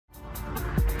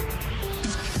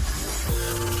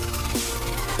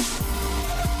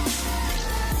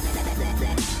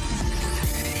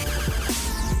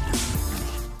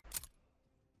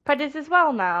Predators as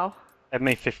well now? Gave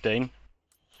me 15.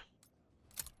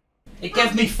 It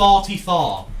gave me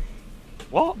 44.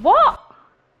 What? What?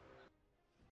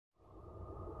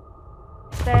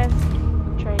 Stairs.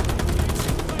 Trade.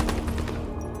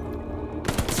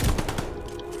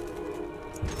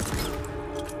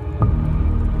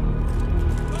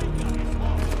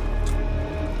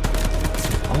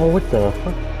 Oh, what the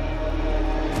fuck?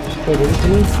 Straight into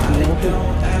me?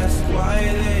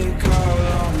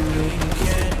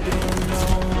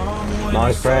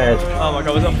 Nice, Fred. Oh my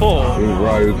god, was that 4?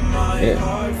 Rogue. Yeah.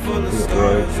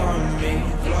 Rogue.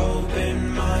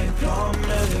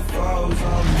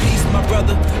 Peace, my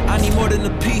brother. I need more than a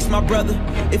piece, my brother.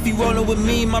 If you rollin' with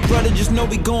me, my brother, just know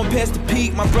we going past the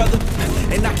peak, my brother.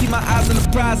 And I keep my eyes on the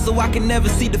prize so I can never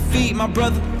see defeat, my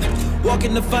brother.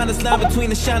 Walking the finest line between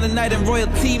the shining night and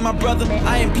royalty, my brother.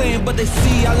 I ain't playing, but they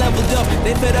see I leveled up.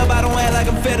 They fed up, I don't act like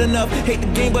I'm fed enough. Hate the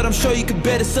game, but I'm sure you could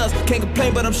bet it's us. Can't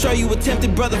complain, but I'm sure you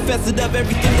attempted, brother. Fested up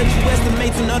everything that you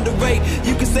estimates and underrate.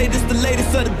 You can say this the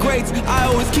latest of the greats. I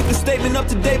always keep the statement up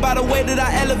to date by the way that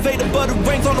I elevate above the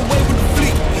ranks on the way with the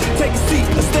fleet. Take a seat,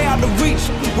 or stay out of reach.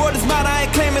 Word is mine, I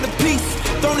ain't claiming a piece.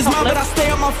 Throne is mine, but I stay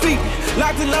on my feet.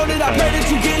 Locked and loaded, I pray that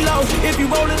you get low. If you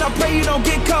rollin', I pray you don't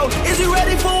get cold. Is you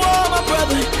ready for war, my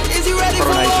brother? Is you ready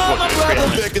for war, my brother?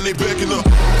 Backing up.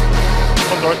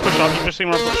 Oh, sorry, push up. You just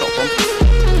seen where I put shot from.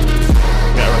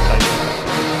 Get a rotation.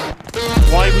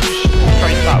 Why would you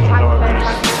trade that with no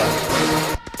rotation?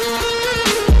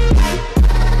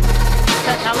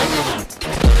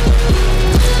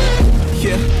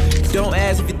 Yeah, don't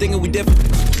ask if you're thinking we different.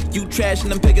 You trash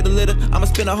and I'm picking the litter. I'ma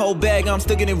spend a whole bag, I'm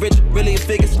still getting rich. Really it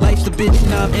figures, life's the bitch,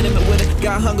 now I'm intimate with it.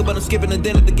 Got hunger, but I'm skipping the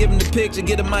dinner to give him the picture.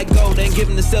 Get him my gold, they ain't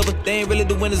giving the silver. They ain't really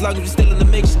the win as long as you're still in the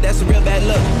mix. That's a real bad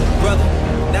luck, brother.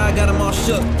 Now I got them all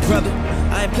shook, brother.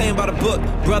 I ain't playing by the book,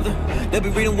 brother. They'll be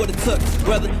reading what it took,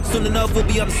 brother. Soon enough we'll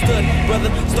be understood,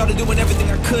 brother. Started doing everything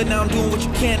I could, now I'm doing what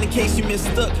you can in case you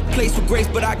mistook. Place with grace,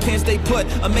 but I can't stay put.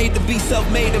 I'm made to be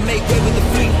self-made and make way with the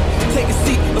fleet. Take a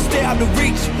seat or stay out of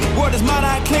reach. Word is mine,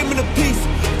 I ain't claiming a piece.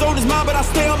 Throne is mine, but I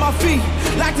stay on my feet.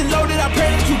 Locked and loaded, I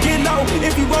pray that you get low.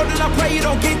 If you rollin', I pray you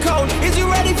don't get cold. Is you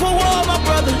ready for war, my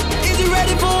brother? Is you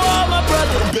ready for war, my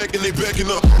brother?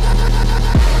 Backing up.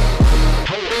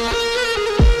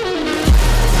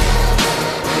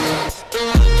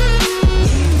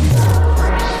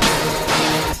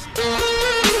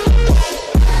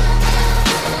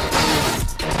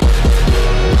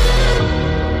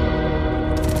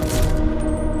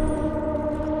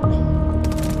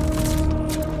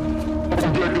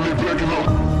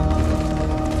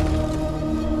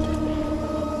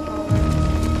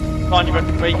 Fine, you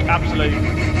ready? Weak, absolute.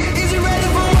 Is you ready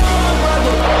for war, my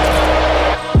brother?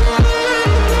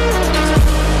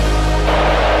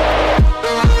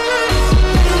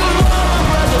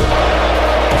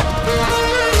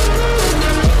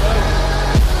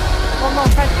 One more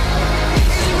press.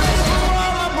 Is you ready for war,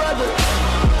 my brother?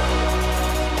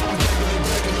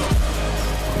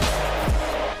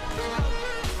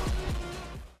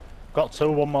 Got 2,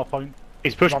 1 more point.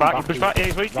 He's pushed Run back, back, he's pushed back, yeah,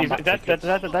 he's weak. He's dead.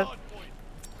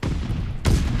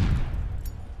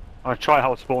 I'll try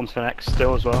hold spawns for next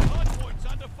still as well.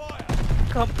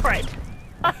 God, Fred.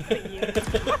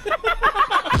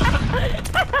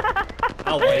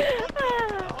 I'll wait.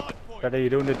 Fred, are you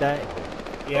doing the day?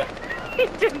 Yeah.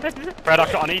 Fred,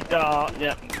 I need,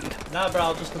 yeah. Nah, bro,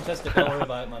 I'll just contest it. Don't worry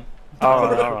about it, man.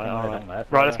 Alright.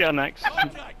 Right, let's get on next.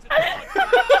 Sam,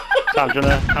 do you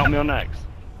wanna help me on next?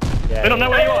 Yeah, They don't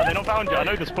know where you are, they don't found you. I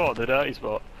know the spot, the dirty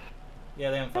spot. Yeah,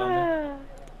 they haven't found me.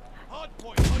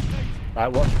 Right,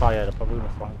 watch fire, they're probably gonna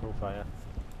flank full fire.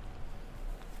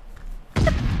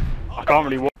 I can't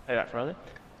really walk. Hey, that's right.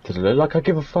 Does it look like I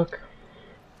give a fuck?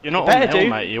 You're not on better the hill, do.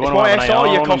 mate. You It's want to have why I an saw AR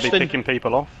you and be costing- picking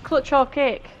people off. Clutch or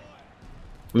kick?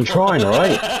 I'm trying,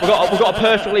 alright? We've got a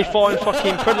perfectly fine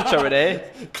fucking predator in here.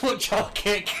 Clutch or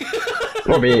kick.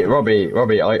 Robbie,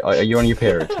 are you on your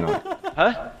period tonight?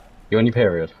 Huh? You on your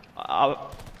period?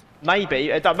 Maybe.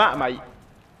 It don't matter, mate.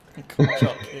 Clutch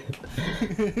or kick.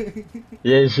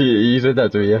 Yeah, you said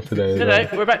that to me yesterday. No,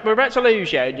 we're about to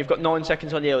lose, yeah, and you've got 9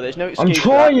 seconds on the hill. There's no excuse. I'm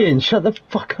trying! Shut the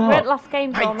fuck We went up! last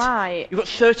games all night. You've got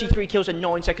 33 kills and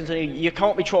 9 seconds on the hill. You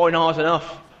can't be trying hard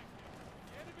enough.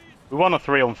 We won a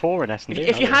 3-on-4 in S&D.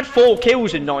 If you had 4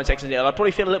 kills in 9 seconds on the hill, I'd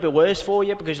probably feel a little bit worse for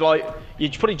you because, like, you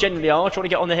probably genuinely are trying to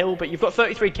get on the hill, but you've got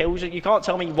 33 kills and you can't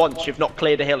tell me once you've not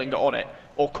cleared the hill and got on it,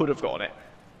 or could have got on it.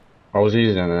 I was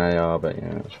using an AR, but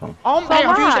yeah, it's fine. I've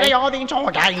used AR the entire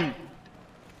game.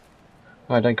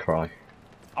 Oh, don't cry.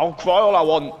 I'll cry all I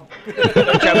want.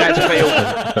 Don't tell me how to feel.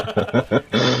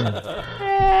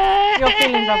 Your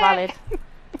feelings are valid.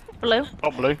 Blue.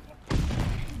 Not blue.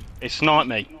 It sniped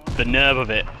me. The nerve of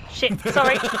it. Shit,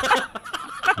 sorry.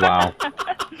 Wow.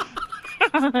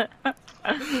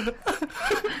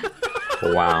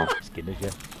 Wow. Skinners, yeah.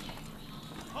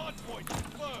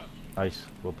 Nice,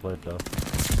 well played though.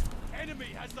 Enemy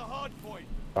has the hard point.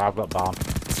 I've got barn.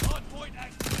 Hard point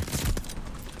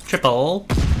active. Triple.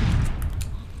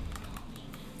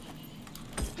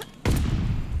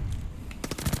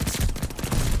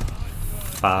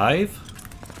 Five.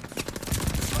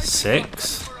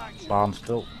 6. Barn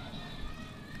still.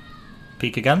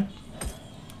 Peek again.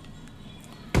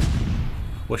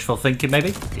 Wishful thinking,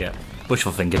 maybe? Yeah.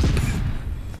 Wishful thinking.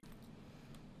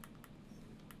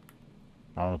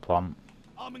 On the plant.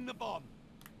 Arming the bomb.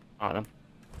 Alright then.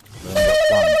 Then got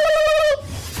plant.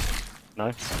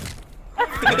 No.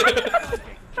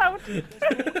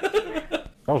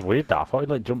 That was weird, that. I thought he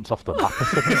like jumped off the map or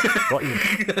something. What you...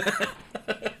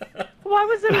 Why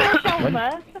was there no sound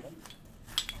there?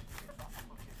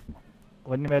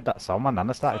 When you made that sound, my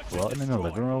nana started floating in the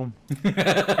living room.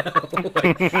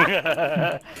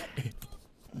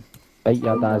 Bait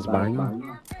your dad's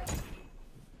bang.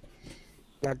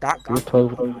 Yeah, that You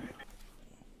told.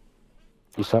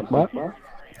 You suck what?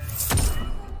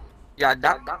 Yeah,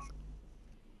 that.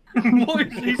 What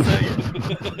did he say?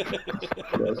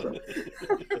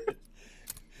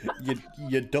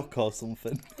 You duck or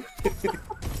something.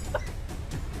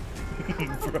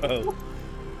 Bro.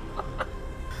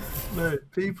 Mate,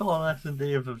 people on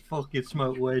S&D have fucking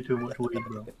smoked way too much weed,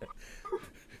 bro.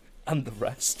 And the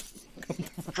rest.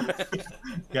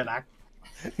 Get that.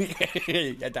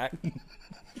 Yeah, that.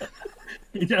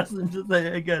 He doesn't just say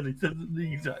it again, he says it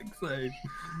the exact same.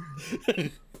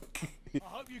 I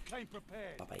hope you came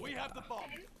prepared. We have the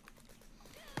bomb.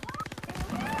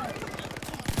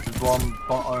 There's one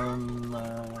bottom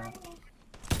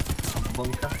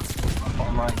bunker.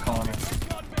 Bottom right corner.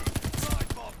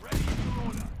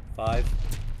 5.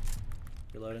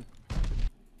 Reloading.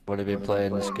 I've only been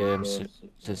playing this game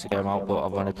since it came out, but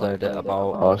I've only played it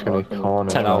about Oh, it's gonna be corner.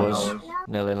 10 hours,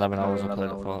 nearly 11 hours I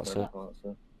played it for, that's it.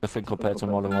 Nothing compared to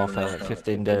Modern Warfare, like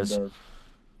 15 days.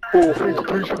 Oh, thank you,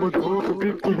 please, my God, for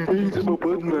 15 days, my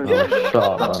bud, man. Oh, shut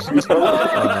up,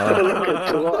 man. Look at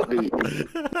Tilapia.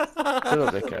 Shut up,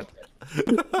 dickhead.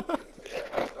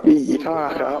 You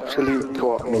can't absolute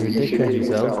twat, mate. You should hate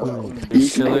yourself. You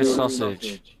silly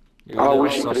sausage. You I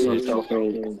wish you little hate sausage. yourself,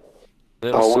 mate.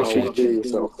 Little I wish you sausage. hate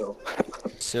yourself.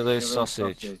 Silly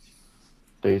sausage.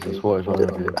 Jesus, what is wrong with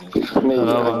you? I'm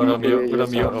gonna mute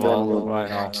them all right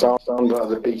now. Sound like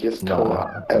the biggest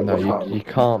twat ever. No, you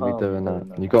can't be doing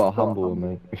that. You gotta humble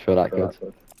me. You feel that good.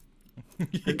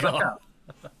 You got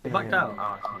backed out.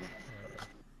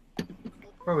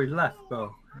 Bro, he left,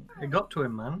 bro. It got to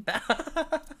him, man.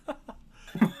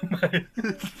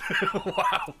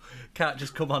 Wow. Can't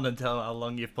just come on and tell how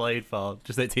long you've played for.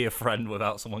 Just say it to your friend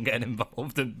without someone getting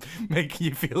involved and making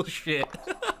you feel shit.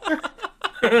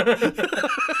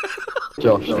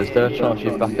 Josh, is there a chance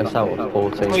you back us out of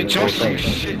 14? Wait, Josh, you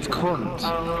shit cunt.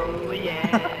 Oh,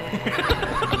 yeah.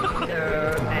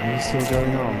 Are you still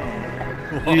going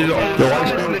on? You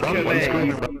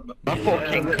I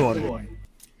fucking cunt.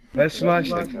 Let's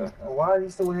smash it. Why are you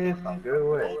still here, fam?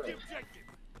 Go away.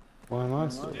 Why am I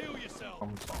still?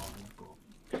 I'm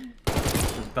fine,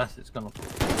 It's best it's gonna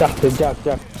fall.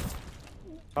 Jab.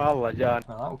 Oh my god.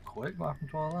 Oh, that was quick. What happened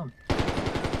to all them?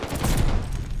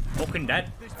 Fucking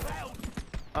dead.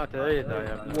 I tell you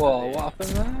that. Whoa, what happened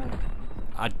there?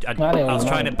 I was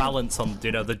trying to balance on,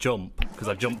 you know, the jump, because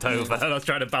I jumped over and I was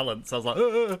trying to balance. I was like,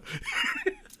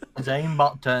 His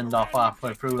aimbot turned off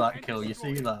halfway through that kill, you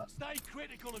see that? Stay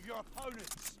critical of your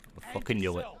opponents. I fucking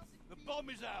knew it. The bomb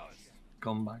is ours.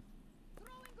 Come back.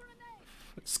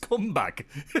 Scumbag.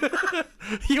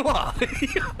 You are.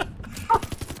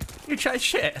 You try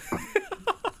shit.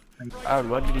 Aaron,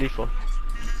 where did you leave for?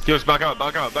 Yo's back out.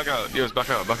 Yo's back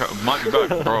out. Might be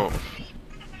back, bro.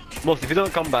 Most, if you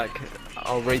don't come back,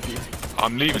 I'll raid you.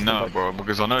 I'm leaving now, bro,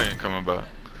 because I know you ain't coming back.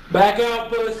 Back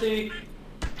out, pussy.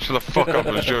 Shut the fuck up,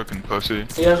 I was joking, pussy.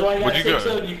 Yeah, that's why you got Where'd you 6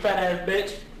 go? of you fat ass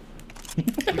bitch.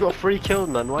 You got 3 kills,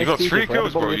 man. Why You got 3 speaking for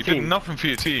kills, bro. everybody You on your did team? nothing for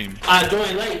your team. I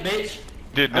joined late, bitch.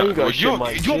 Did How you nothing. got shit, Your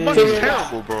Mike? money's Figure it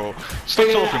terrible, bro. Stop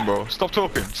Figure it talking, out. bro. Stop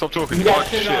talking. You got Talk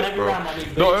shit on shit, every bro. round, my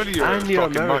big Not bitch. only you're And you're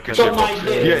fucking mic and American. shit, Suck my bro.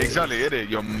 dick. Yeah, exactly, it is.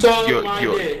 Suck my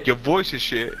dick. Your voice is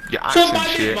shit. Your Suck accent my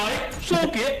dick, shit. Mike.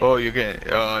 Suck it. Oh, you're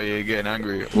getting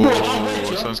angry. Bro, I'll Oh, bet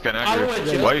you. someone's getting I'll bet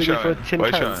angry. you. Why are you Give me shouting? for 10 Why are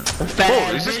you pounds. shouting? Fat Bro,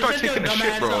 ass is this bitch, guy shut taking a your shit,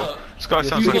 dumb bro? ass up. This guy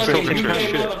sounds You like he's gonna taking take a your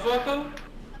shit. motherfucker?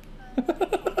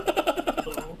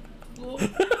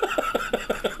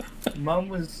 Man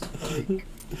was like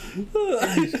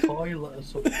in his toilet or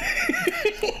something.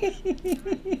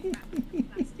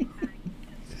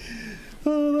 Oh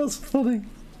Oh, that's funny.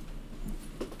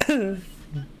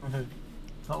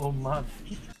 Oh man.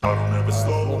 I don't ever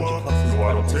slow up, no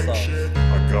I don't take shit.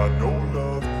 I got no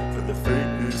love for the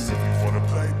fakeness. If you wanna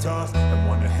play tough and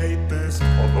wanna hate this,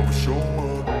 I'll always show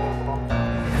up.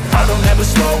 I don't ever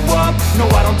slow up, no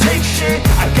I don't take shit.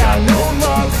 I got no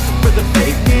love for the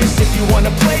fakeness. If you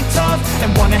wanna play tough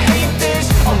and wanna hate this,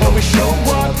 I'll always show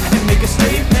up and make a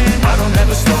statement. I don't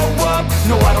ever slow up,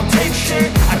 no I don't take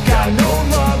shit. I got no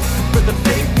love for the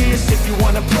fakeness. If you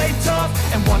wanna play tough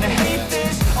and wanna hate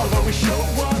this, I'll always show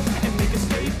up and make a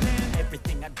statement.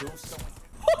 Everything I do so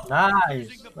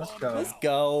nice. Let's go. Let's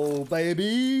go,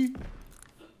 baby.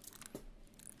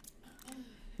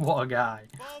 What a guy.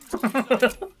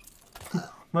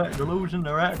 Mate, delusion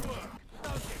direct.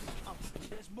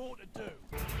 There's more to do.